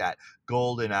like that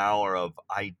golden hour of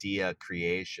idea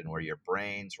creation where your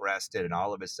brain's rested and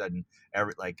all of a sudden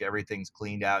everything's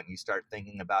cleaned out and you start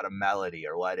thinking about a melody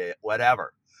or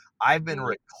whatever. I've been mm,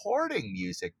 recording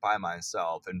music by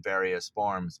myself in various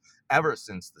forms ever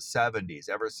since the 70s,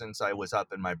 ever since I was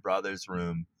up in my brother's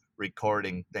room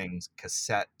recording things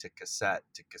cassette to cassette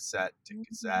to cassette to mm,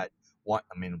 cassette.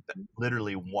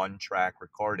 Literally one track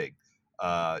recording.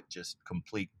 Just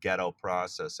complete ghetto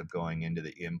process of going into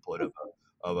the input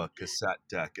of a cassette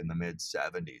deck in the mid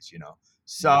 70s, you know.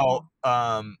 So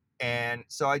wow. and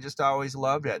so I just always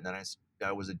loved it. And then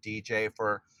I was a DJ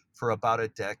for about a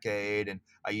decade, and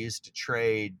I used to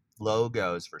trade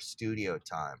logos for studio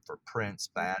time for Prince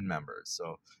band members.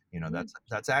 So Mm,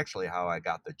 that's actually how I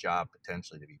got the job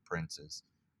potentially to be Prince's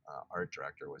art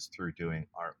director, was through doing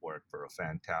artwork for a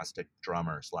fantastic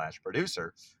drummer slash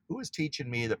producer who was teaching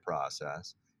me the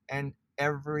process. And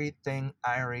everything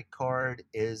I record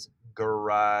is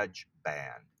garage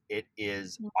band. It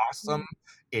is mm, awesome.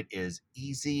 It is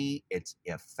easy. It's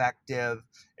effective.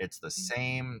 It's the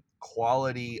same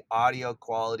quality, audio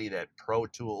quality that Pro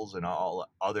Tools and all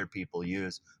other people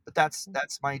use. But that's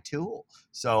my tool.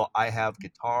 So I have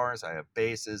guitars, I have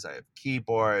basses, I have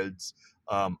keyboards.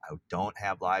 I don't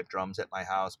have live drums at my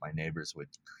house. My neighbors would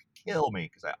kill me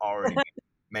because I already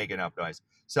make enough noise.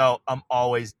 So I'm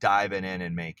always diving in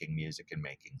and making music and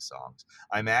making songs.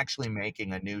 I'm actually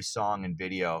making a new song and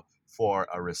video for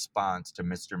a response to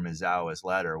Mr. Mizawa's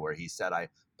letter where he said I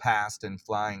passed in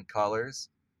flying colors.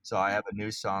 So I have a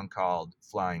new song called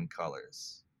Flying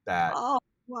Colors that Oh,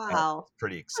 that's wow.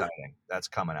 pretty exciting. That's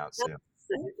coming out soon.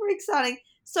 Super exciting.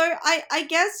 So I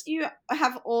guess you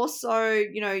have also,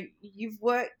 you've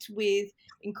worked with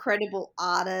incredible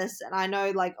artists, and I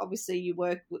know, like, obviously you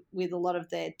work with a lot of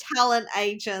their talent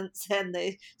agents and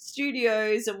the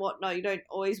studios and whatnot. You don't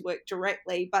always work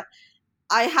directly, but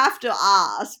I have to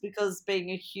ask, because being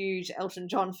a huge Elton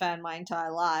John fan my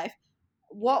entire life,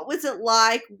 what was it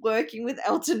like working with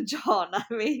Elton John? I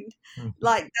mean,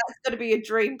 like, that's got to be a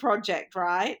dream project,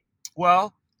 right?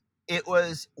 Well, it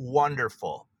was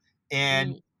wonderful.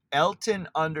 And Mm, Elton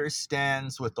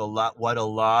understands what a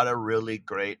lot of really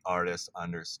great artists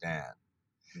understand.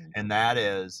 mm, And that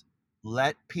is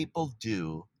let people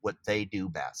do what they do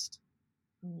best.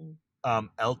 mm,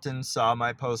 Elton saw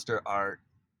my poster art,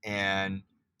 and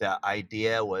the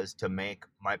idea was to make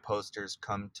my posters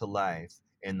come to life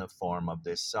in the form of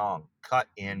this song, cut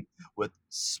in with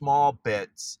small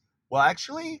bits. Well,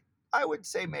 actually, I would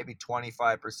say maybe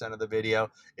 25% of the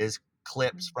video is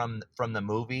clips mm, from the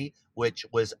movie, which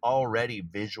was already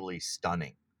visually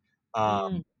stunning.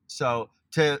 mm, So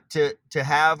to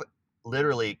have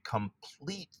literally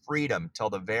complete freedom till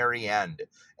the very end,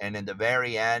 and in the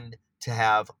very end to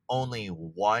have only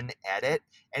one edit,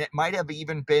 and it might have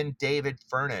even been David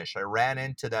Furnish. I ran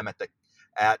into them at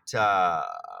I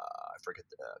forget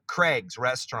Craig's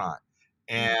restaurant,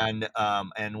 mm.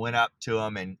 and went up to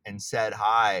him and said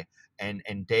hi, and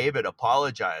David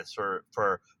apologized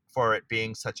for it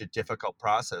being such a difficult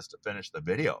process to finish the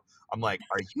video. I'm like,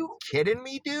 are you kidding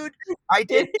me, dude? I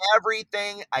did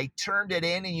everything. I turned it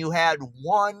in, and you had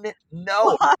one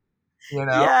note, What? you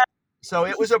know? Yeah, So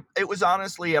it was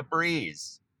honestly a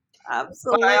breeze.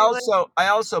 But absolutely. I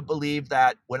also believe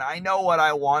that when I know what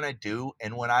I want to do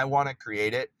and when I want to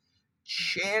create it,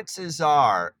 chances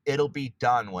are it'll be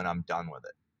done when I'm done with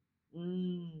it.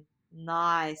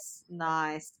 Nice,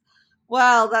 nice.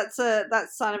 Well, that's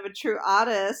sign of a true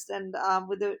artist, and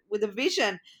with a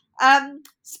vision.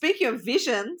 Speaking of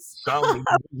visions, So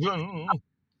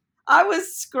I was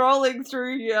scrolling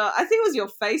through your, I think it was your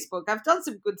Facebook. I've done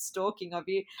some good stalking of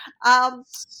you. Um,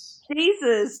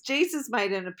 Jesus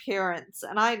made an appearance,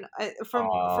 and from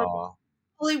uh,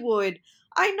 Hollywood.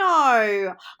 I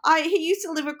know. He used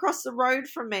to live across the road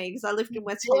from me because I lived in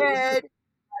West Hollywood for, did.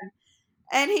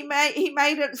 and he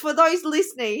made it for those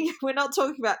listening. We're not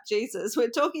talking about Jesus. We're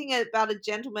talking about a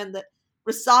gentleman that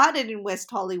resided in West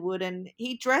Hollywood, and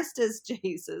he dressed as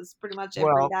Jesus pretty much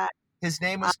every Well, day. his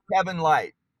name Uh, was Kevin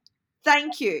Light.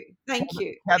 thank you, thank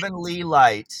you. Kevin Lee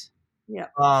Light. Yeah.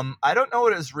 I don't know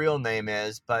what his real name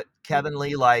is, but Kevin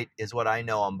Lee Light is what I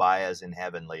know him by, as in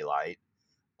Heavenly Light.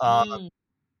 Uh, Mm,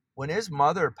 when his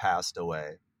mother passed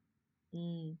away,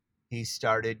 mm, he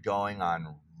started going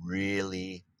on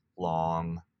really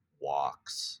long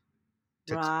walks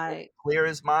to right. clear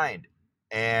his mind.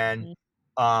 And Mm,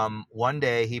 one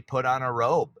day he put on a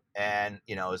robe, and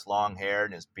his long hair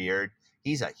and his beard.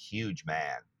 He's a huge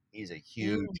man. He's a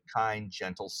mm, huge, kind,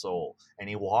 gentle soul, and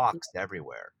he walks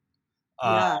everywhere.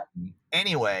 yeah.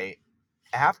 Anyway,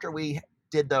 after we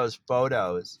did those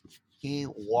photos, he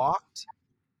walked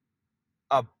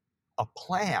a a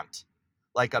plant,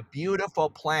 like a beautiful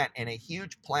plant in a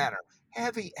huge planter,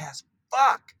 heavy as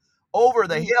fuck, over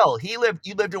the Mm, hill. You lived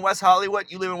in West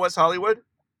Hollywood? You live in West Hollywood?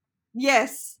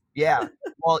 yes. Yeah.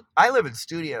 Well, I live in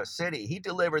Studio City. He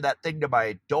delivered that thing to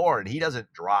my door, and he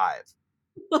doesn't drive.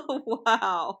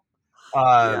 Wow.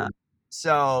 Yeah. Um,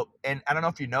 so, and I don't know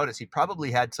if you noticed, he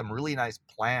probably had some really nice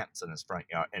plants in his front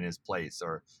yard, in his place.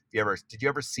 Or if you ever did you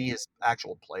ever see his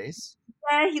actual place?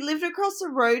 Yeah, he lived across the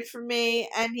road from me,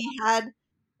 and he had,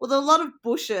 well, there were a lot of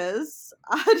bushes.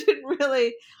 I didn't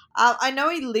really. I know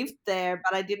he lived there,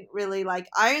 but I didn't really like.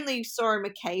 I only saw him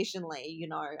occasionally. He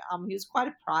was quite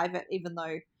a private, even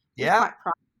though he was Yeah, quite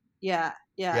private. Yeah,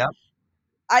 yeah.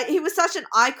 yeah. He was such an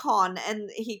icon, and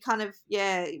he kind of,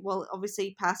 yeah. Well, obviously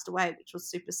he passed away, which was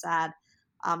super sad,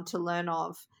 to learn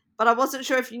of. But I wasn't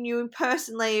sure if you knew him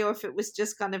personally or if it was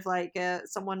just kind of like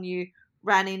someone you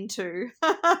ran into.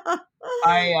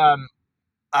 I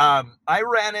I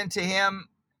ran into him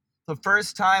the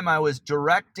first time I was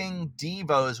directing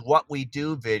Devo's What We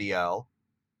Do video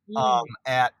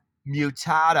at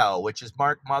Mutato, which is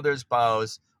Mark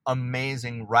Mothersbaugh's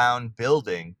amazing round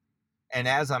building. And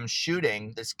as I'm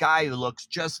shooting, this guy who looks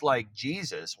just like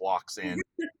Jesus walks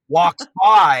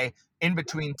by in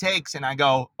between takes, and I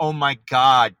go, "Oh my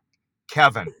God,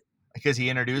 Kevin," because he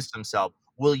introduced himself.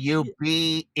 "Will you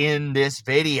be in this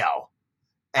video?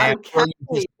 And will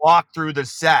you just walk through the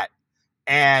set?"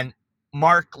 And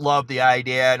Mark loved the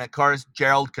idea, and of course,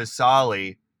 Gerald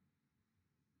Casale,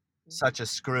 such a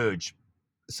Scrooge,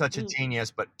 such a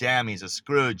genius, but damn, he's a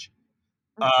Scrooge.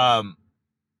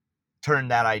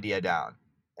 Turned that idea down,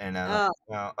 and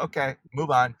okay,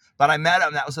 move on. But I met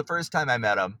him. That was the first time I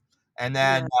met him. And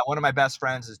then one of my best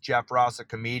friends is Jeff Ross, a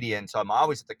comedian. So I'm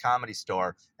always at the Comedy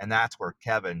Store, and that's where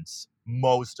Kevin's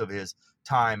most of his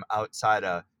time outside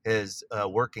of his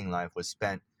working life was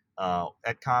spent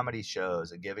at comedy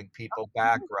shows and giving people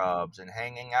back rubs and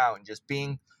hanging out and just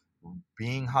being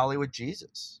Hollywood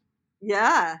Jesus.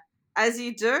 Yeah, as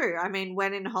you do. I mean,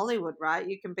 when in Hollywood, right,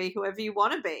 you can be whoever you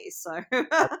want to be. So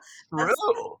That's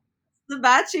the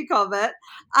magic of it.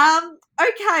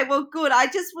 Okay, well, good. I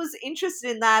just was interested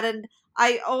in that, and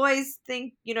I always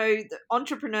think, the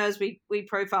entrepreneurs, we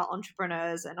profile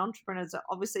entrepreneurs, and entrepreneurs are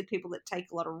obviously people that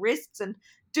take a lot of risks and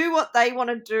do what they want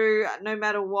to do no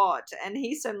matter what. And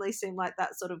he certainly seemed like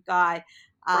that sort of guy.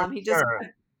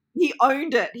 He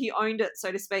owned it,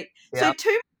 so to speak. Yeah. So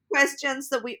two questions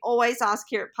that we always ask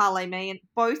here at Parlay Me, and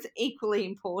both equally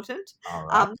important. All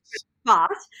right.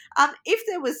 But if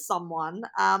there was someone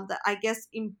that I guess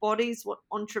embodies what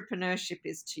entrepreneurship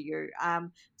is to you,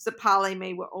 so Parlay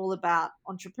Me, we're all about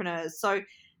entrepreneurs. So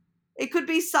it could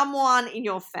be someone in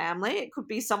your family. It could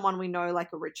be someone we know,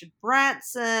 like a Richard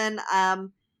Branson.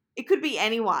 It could be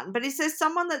anyone. But is there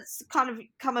someone that's kind of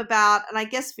come about, and I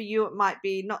guess for you it might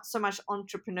be not so much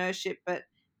entrepreneurship, but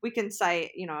we can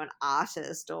say, an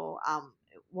artist or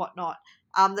whatnot,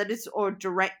 that is, or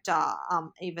director,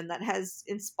 even, that has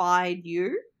inspired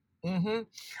you? Mm-hmm.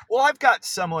 Well, I've got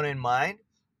someone in mind.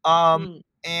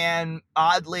 And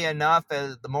oddly enough,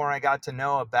 as the more I got to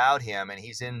know about him, and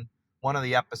he's in one of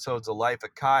the episodes of Life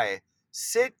of Kai,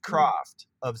 Sid Croft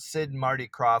of Sid and Marty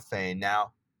Krofft fame.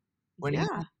 Now,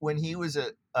 when he was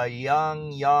a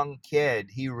young kid,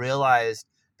 he realized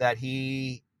that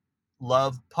he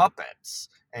loved puppets,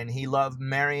 and he loved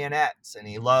marionettes, and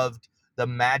he loved the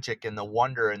magic and the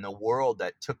wonder in the world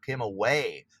that took him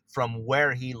away from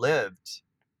where he lived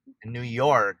in New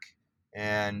York.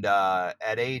 And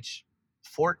at age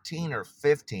 14 or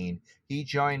 15, he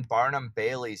joined Barnum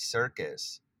Bailey's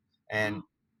circus, and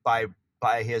by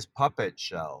his puppet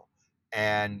show.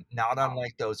 And not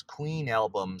unlike those Queen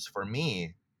albums for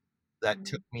me that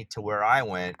took me to where I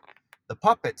went, the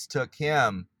puppets took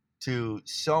him to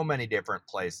so many different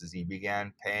places. He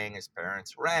began paying his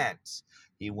parents' rent.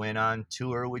 He went on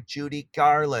tour with Judy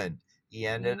Garland. He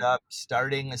ended up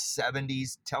starting a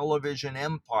 70s television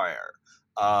empire.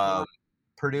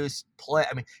 Produced play.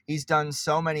 I mean, he's done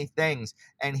so many things,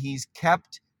 and he's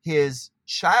kept his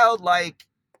childlike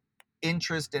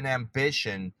interest and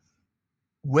ambition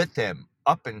with him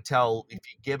up until, if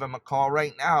you give him a call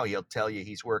right now, he'll tell you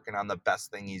he's working on the best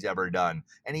thing he's ever done,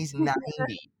 and he's 90.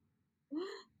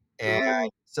 And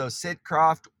so Sid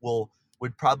Croft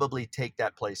would probably take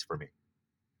that place for me.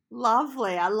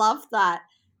 Lovely. I love that.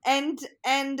 And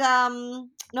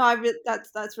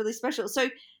that's really special. So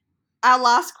our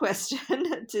last question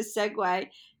to segue.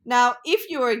 Now, if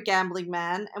you were a gambling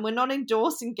man, and we're not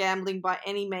endorsing gambling by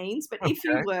any means, but if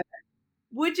you were,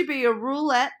 would you be a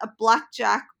roulette, a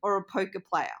blackjack, or a poker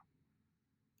player?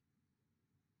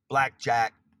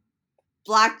 Blackjack.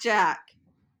 Blackjack.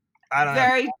 I don't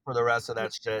have time for the rest of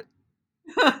that shit.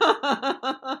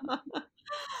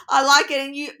 I like it,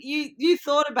 and you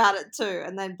thought about it too,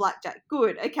 and then blackjack.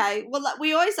 Good. Okay. Well,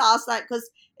 we always ask that because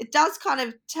it does kind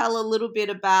of tell a little bit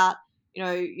about,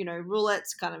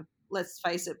 roulette's kind of, let's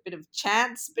face it, bit of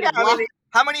chance, bit of luck. I mean,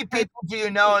 how many people do you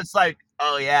know? It's like,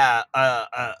 oh yeah,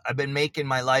 I've been making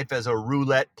my life as a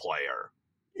roulette player.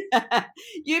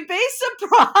 You'd be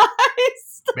surprised.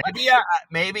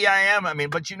 Maybe I am. I mean,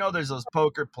 but there's those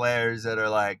poker players that are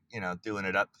like, doing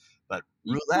it up. But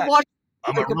roulette,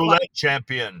 I'm a roulette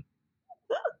champion.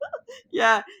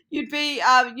 Yeah, you'd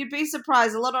be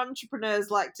surprised. A lot of entrepreneurs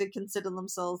like to consider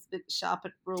themselves a bit sharp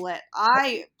at roulette.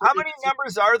 How many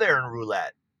numbers are there in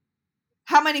roulette?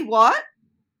 How many what?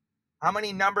 How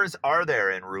many numbers are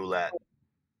there in roulette?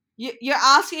 You're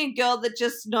asking a girl that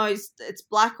just knows it's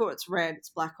black or it's red. It's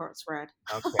black or it's red.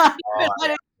 Okay.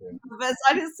 I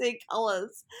don't see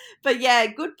colors. But yeah,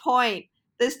 good point.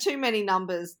 There's too many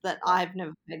numbers that I've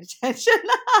never paid attention.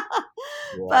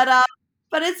 Yeah.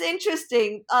 But it's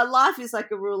interesting. Life is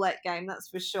like a roulette game, that's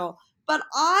for sure. But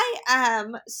I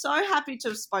am so happy to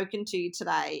have spoken to you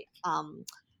today,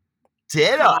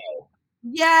 Ditto. Kai.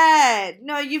 Yeah,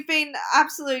 no, you've been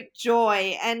absolute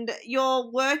joy, and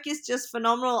your work is just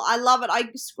phenomenal. I love it. I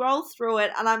scroll through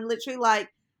it, and I'm literally like,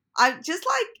 I just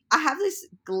like, I have this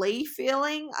glee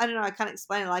feeling. I don't know, I can't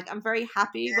explain it. Like, I'm very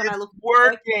happy when I It's look at your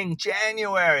work, working,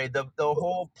 January. The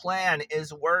whole plan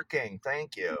is working.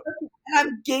 Thank you. and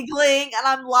I'm giggling and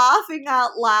I'm laughing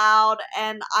out loud,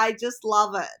 and I just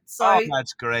love it. Oh, So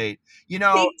that's great.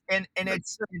 keep. And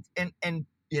it's and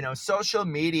social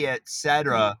media,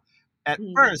 etc. At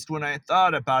Mm, first, when I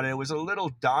thought about it, it was a little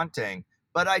daunting.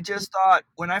 But I just thought,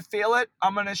 when I feel it,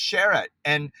 I'm gonna share it.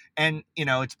 And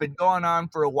it's been going on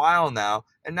for a while now.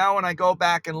 And now when I go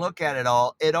back and look at it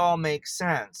all makes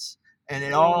sense. And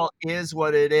it mm, all is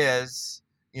what it is.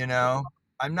 You know,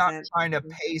 I'm not 100%. trying to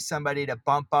pay somebody to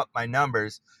bump up my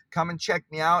numbers. Come and check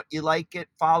me out. You like it,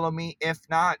 follow me. If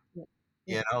not,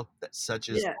 Yeah. that such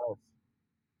as Yeah. life.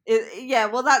 Yeah,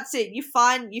 well, that's it. You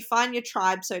find your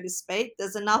tribe, so to speak.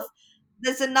 There's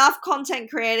enough content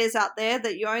creators out there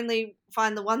that you only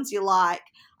find the ones you like.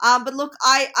 But look,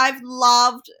 I've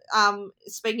loved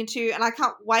speaking to you, and I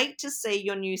can't wait to see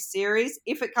your new series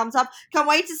if it comes up. Can't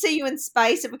wait to see you in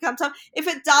space if it comes up. If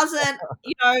it doesn't,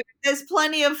 there's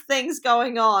plenty of things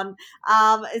going on.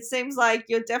 It seems like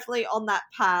you're definitely on that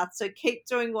path. So keep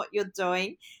doing what you're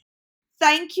doing.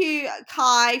 Thank you,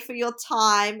 Kai, for your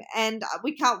time, and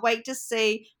we can't wait to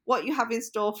see what you have in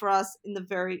store for us in the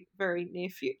very, very near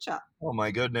future. Oh my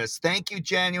goodness. Thank you,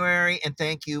 January, and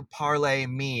thank you, Parlay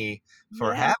Me,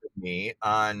 for Yeah. having me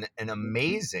on an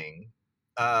amazing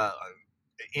uh,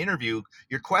 interview.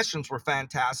 Your questions were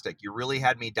fantastic. You really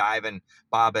had me diving,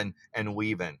 bobbing, and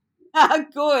weaving.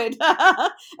 Good.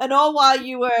 And all while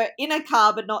you were in a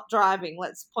car but not driving.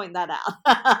 Let's point that out.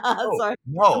 Oh So,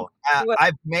 no, you were-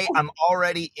 I'm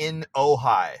already in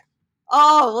Ojai.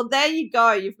 oh, well, there you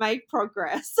go. You've made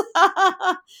progress.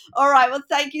 All right. Well,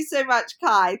 thank you so much,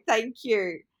 Kai. Thank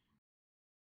you.